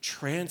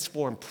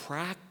transform,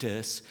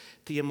 practice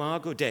the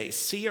Imago Dei?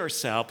 See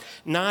ourselves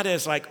not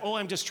as like, oh,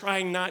 I'm just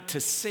trying not to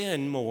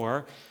sin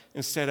more,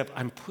 instead of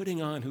I'm putting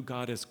on who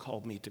God has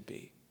called me to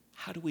be.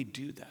 How do we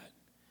do that?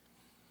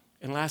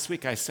 And last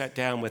week I sat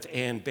down with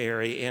Ann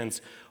Berry.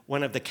 Ann's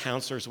one of the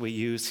counselors we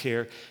use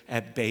here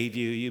at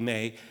Bayview. You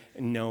may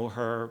know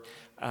her.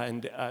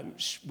 And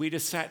we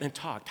just sat and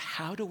talked.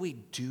 How do we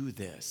do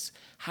this?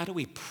 How do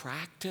we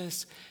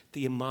practice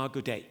the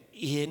Imago Dei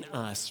in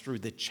us through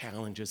the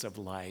challenges of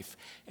life?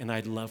 And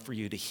I'd love for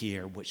you to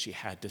hear what she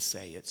had to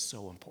say. It's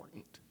so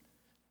important.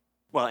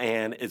 Well,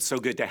 Ann, it's so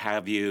good to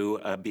have you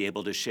be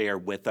able to share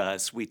with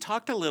us. We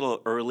talked a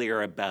little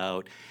earlier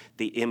about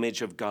the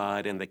image of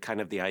God and the kind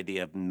of the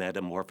idea of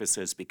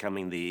metamorphosis,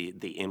 becoming the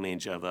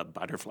image of a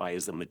butterfly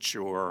as a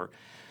mature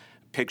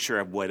picture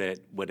of what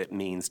it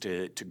means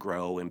to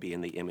grow and be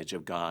in the image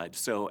of God.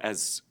 So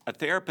as a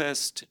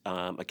therapist,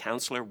 a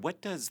counselor,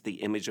 what does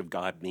the image of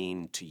God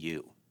mean to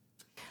you?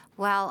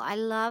 Well, I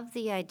love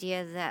the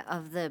idea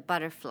of the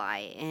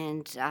butterfly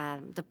and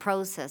the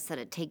process that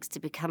it takes to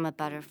become a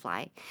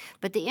butterfly.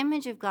 But the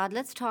image of God,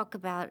 let's talk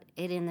about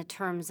it in the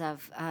terms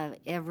of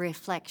a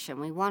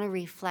reflection. We want to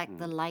reflect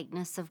the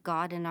likeness of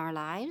God in our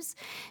lives.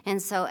 And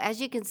so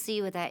as you can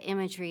see with that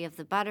imagery of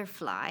the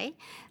butterfly,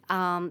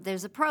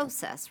 there's a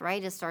process,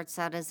 right? It starts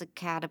out as a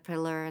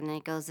caterpillar and then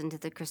it goes into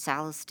the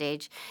chrysalis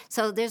stage.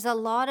 So there's a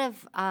lot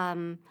of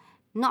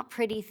not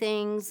pretty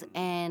things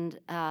and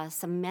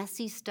some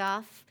messy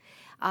stuff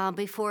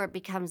before it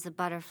becomes a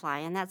butterfly.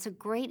 And that's a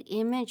great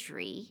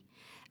imagery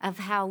of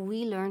how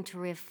we learn to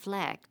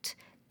reflect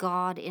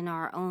God in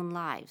our own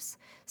lives.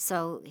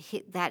 So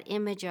that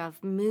image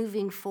of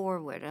moving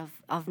forward,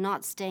 of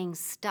not staying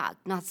stuck,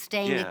 not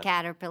staying a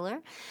caterpillar,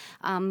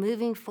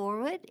 moving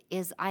forward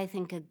is, I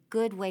think, a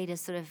good way to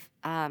sort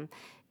of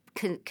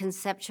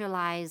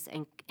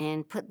conceptualize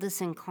and put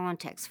this in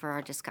context for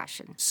our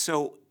discussion.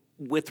 So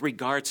with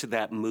regard to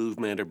that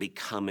movement or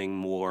becoming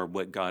more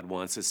what God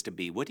wants us to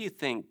be, what do you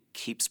think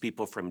keeps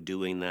people from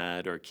doing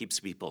that or keeps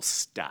people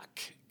stuck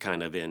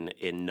kind of in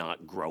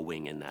not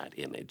growing in that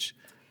image?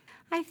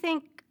 I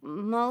think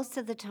most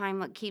of the time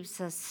what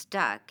keeps us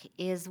stuck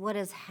is what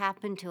has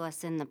happened to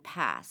us in the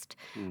past.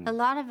 A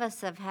lot of us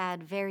have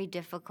had very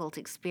difficult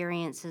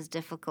experiences,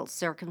 difficult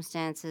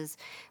circumstances.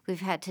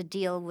 We've had to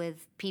deal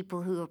with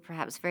people who are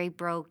perhaps very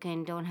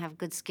broken, don't have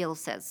good skill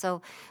sets.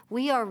 So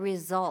we are a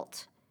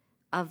result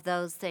of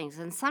those things.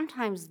 And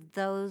sometimes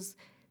those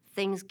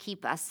things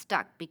keep us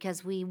stuck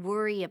because we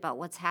worry about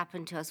what's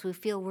happened to us. We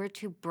feel we're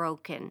too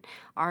broken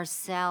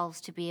ourselves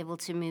to be able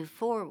to move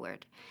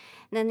forward.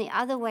 And then the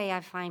other way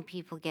I find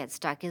people get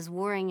stuck is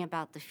worrying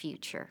about the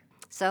future.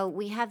 So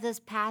we have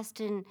this past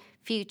and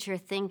future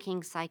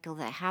thinking cycle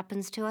that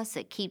happens to us.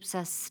 It keeps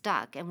us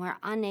stuck and we're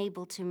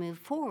unable to move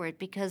forward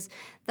because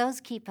those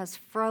keep us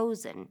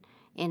frozen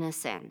in a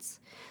sense.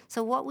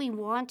 So what we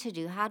want to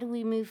do, how do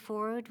we move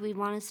forward? We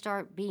want to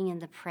start being in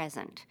the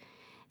present.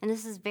 And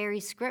this is very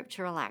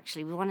scriptural,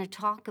 actually. We want to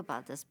talk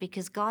about this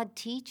because God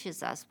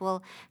teaches us,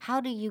 well, how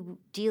do you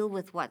deal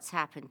with what's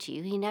happened to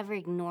you? He never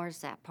ignores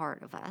that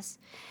part of us.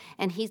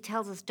 And he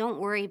tells us, don't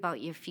worry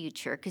about your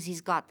future because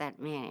he's got that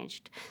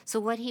managed.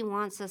 So what he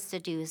wants us to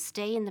do is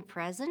stay in the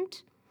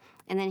present,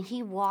 and then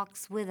he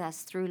walks with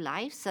us through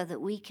life so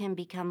that we can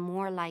become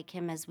more like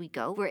him as we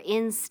go. We're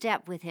in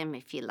step with him,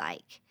 if you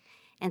like.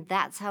 And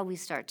that's how we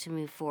start to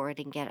move forward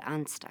and get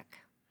unstuck.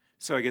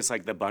 So I guess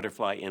like the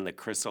butterfly in the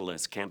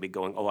chrysalis can't be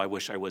going, oh, I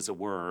wish I was a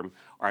worm,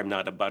 or I'm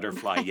not a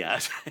butterfly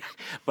yet.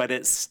 But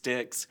it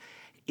sticks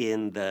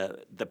in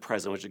the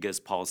present, which I guess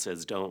Paul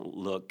says, don't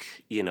look,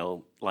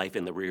 life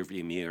in the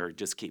rearview mirror,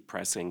 just keep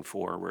pressing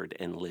forward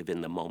and live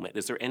in the moment.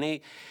 Is there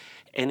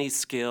any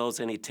skills,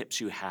 any tips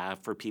you have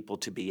for people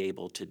to be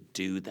able to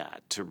do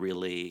that, to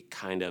really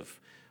kind of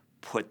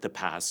put the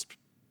past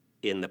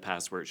in the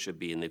past where it should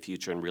be in the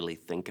future and really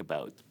think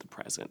about the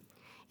present?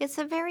 It's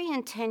a very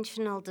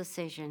intentional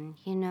decision,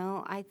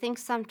 I think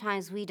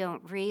sometimes we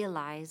don't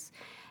realize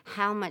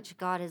how much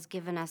God has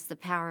given us the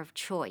power of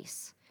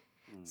choice.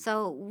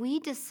 So we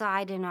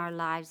decide in our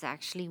lives,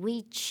 actually,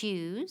 we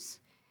choose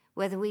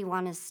whether we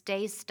want to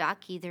stay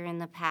stuck either in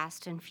the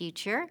past and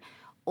future,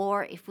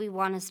 or if we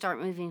want to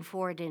start moving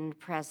forward in the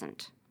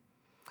present.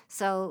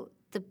 So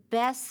the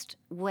best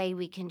way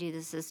we can do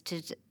this is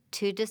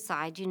to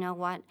decide, you know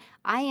what,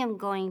 I am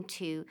going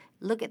to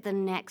look at the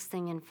next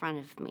thing in front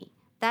of me.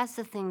 That's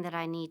the thing that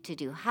I need to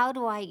do. How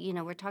do I,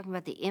 we're talking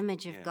about the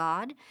image of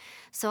God.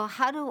 So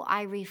how do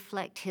I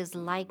reflect his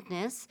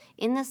likeness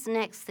in this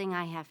next thing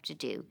I have to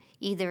do,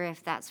 either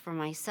if that's for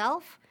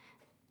myself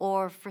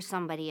or for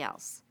somebody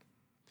else?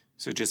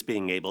 So just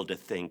being able to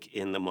think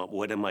in the moment,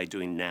 what am I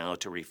doing now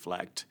to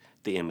reflect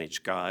the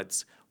image God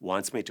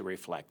wants me to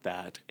reflect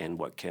that, and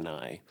what can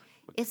I?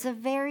 It's a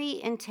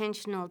very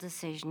intentional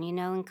decision.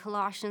 In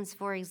Colossians,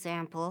 for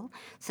example,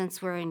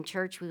 since we're in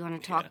church, we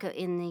want to talk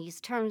in these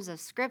terms of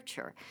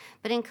Scripture.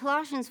 But in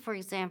Colossians, for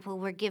example,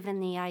 we're given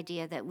the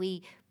idea that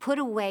we put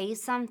away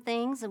some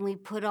things and we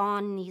put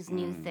on these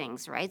new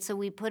things, right? So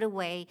we put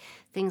away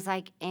things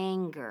like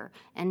anger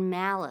and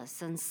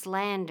malice and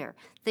slander,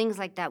 things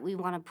like that we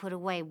want to put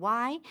away.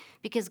 Why?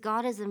 Because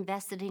God is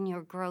invested in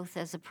your growth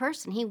as a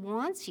person. He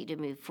wants you to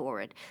move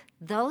forward.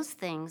 Those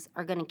things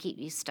are going to keep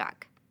you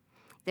stuck.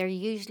 They're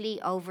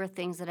usually over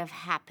things that have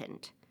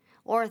happened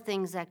or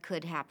things that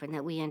could happen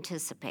that we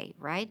anticipate,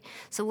 right?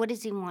 So what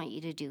does he want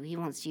you to do? He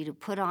wants you to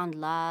put on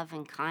love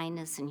and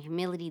kindness and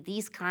humility,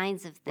 these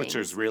kinds of things. Which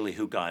is really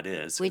who God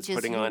is. Which is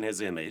putting on his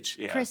image.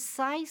 Yeah.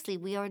 Precisely.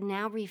 We are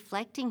now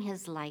reflecting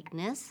his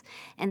likeness,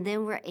 and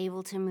then we're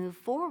able to move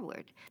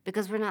forward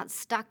because we're not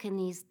stuck in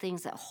these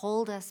things that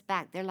hold us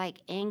back. They're like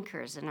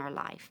anchors in our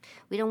life.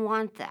 We don't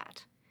want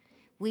that.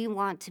 We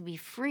want to be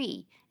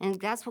free, and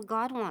that's what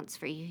God wants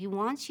for you. He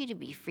wants you to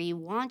be free. He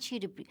wants you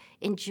to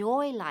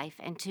enjoy life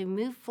and to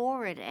move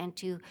forward and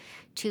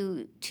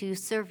to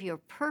serve your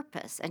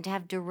purpose and to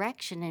have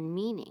direction and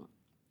meaning.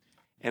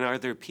 And are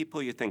there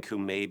people you think who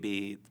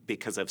maybe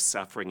because of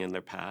suffering in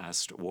their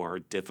past or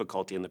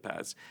difficulty in the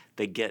past,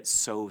 they get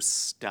so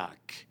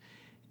stuck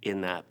in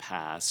that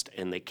past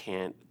and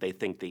they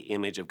think the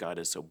image of God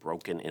is so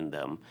broken in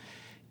them?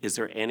 Is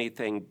there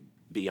anything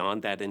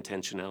beyond that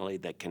intentionality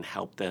that can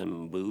help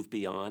them move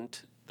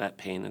beyond that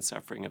pain and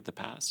suffering of the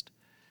past?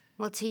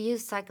 Well, to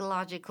use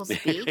psychological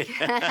speak,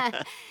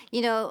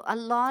 a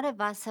lot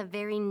of us have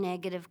very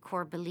negative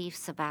core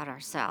beliefs about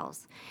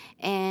ourselves.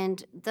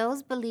 And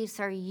those beliefs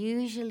are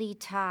usually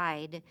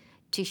tied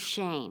to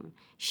shame.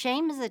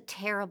 Shame is a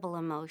terrible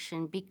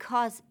emotion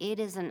because it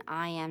is an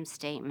I am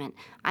statement.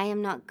 I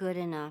am not good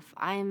enough.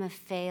 I am a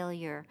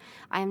failure.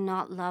 I am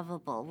not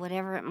lovable,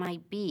 whatever it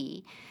might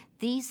be.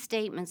 These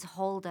statements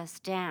hold us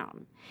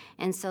down.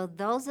 And so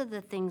those are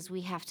the things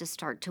we have to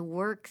start to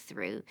work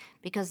through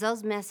because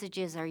those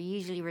messages are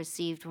usually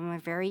received when we're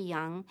very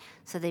young.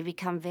 So they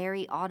become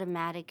very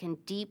automatic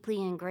and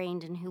deeply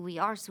ingrained in who we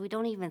are. So we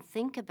don't even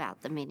think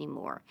about them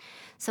anymore.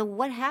 So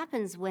what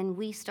happens when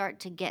we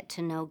start to get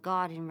to know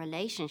God in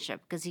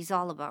relationship, because he's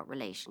all about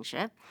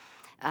relationship,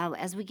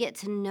 as we get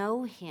to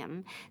know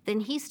him, then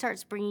he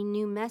starts bringing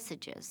new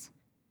messages.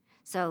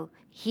 So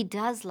he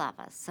does love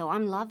us. So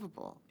I'm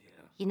lovable.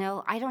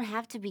 I don't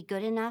have to be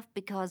good enough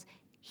because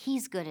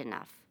he's good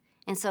enough.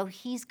 And so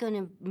he's going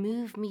to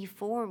move me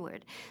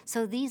forward.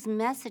 So these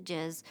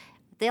messages,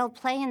 they'll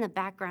play in the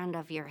background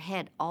of your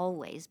head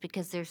always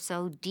because they're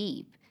so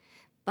deep.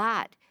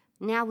 But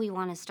now we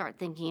want to start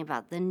thinking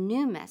about the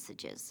new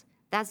messages.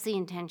 That's the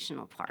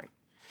intentional part.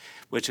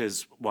 Which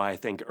is why I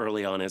think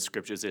early on in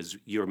scriptures is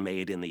you're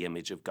made in the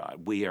image of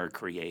God. We are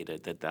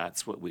created,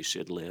 that's what we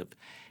should live.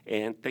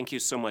 And thank you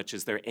so much.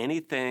 Is there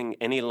anything,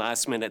 any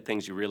last minute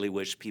things you really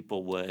wish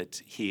people would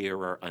hear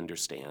or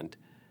understand?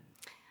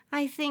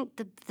 I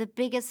think the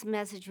biggest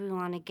message we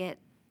want to get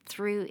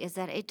through is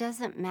that it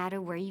doesn't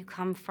matter where you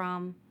come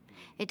from.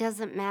 It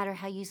doesn't matter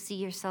how you see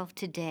yourself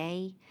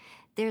today.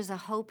 There's a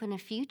hope and a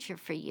future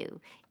for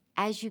you.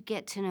 As you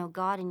get to know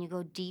God and you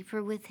go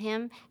deeper with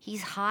him,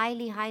 he's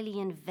highly, highly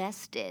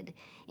invested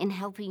in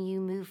helping you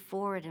move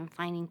forward and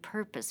finding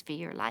purpose for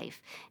your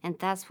life. And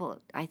that's what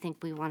I think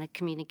we want to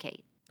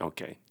communicate.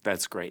 Okay,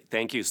 that's great.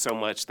 Thank you so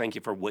much. Thank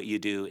you for what you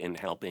do in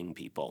helping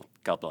people.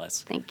 God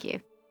bless. Thank you.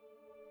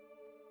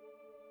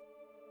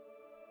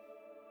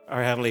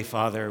 Our Heavenly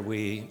Father,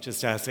 we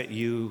just ask that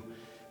you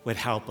would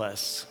help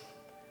us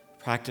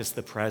practice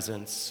the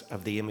presence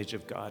of the image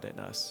of God in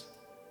us.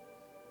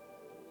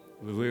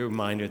 We're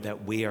reminded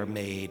that we are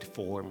made,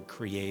 formed,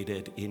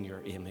 created in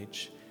your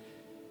image,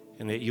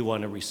 and that you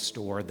want to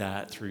restore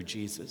that through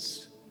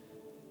Jesus.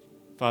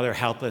 Father,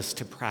 help us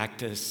to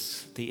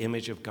practice the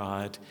image of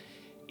God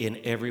in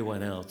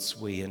everyone else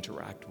we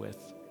interact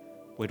with.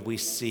 Would we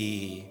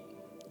see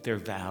their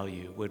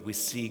value? Would we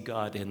see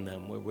God in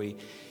them? Would we,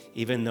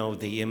 even though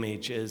the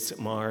image is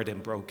marred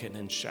and broken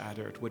and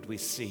shattered, would we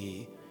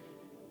see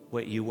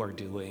what you are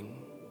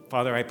doing?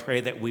 Father, I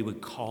pray that we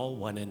would call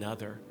one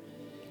another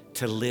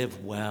to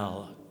live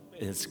well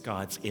as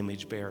God's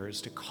image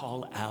bearers, to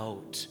call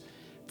out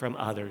from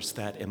others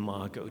that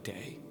imago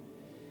Dei.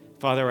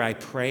 Father, I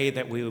pray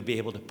that we would be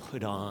able to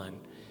put on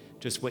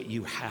just what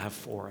you have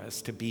for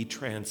us, to be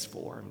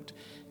transformed,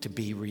 to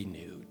be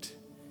renewed.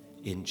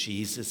 In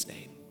Jesus'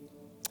 name,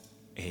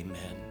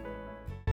 Amen.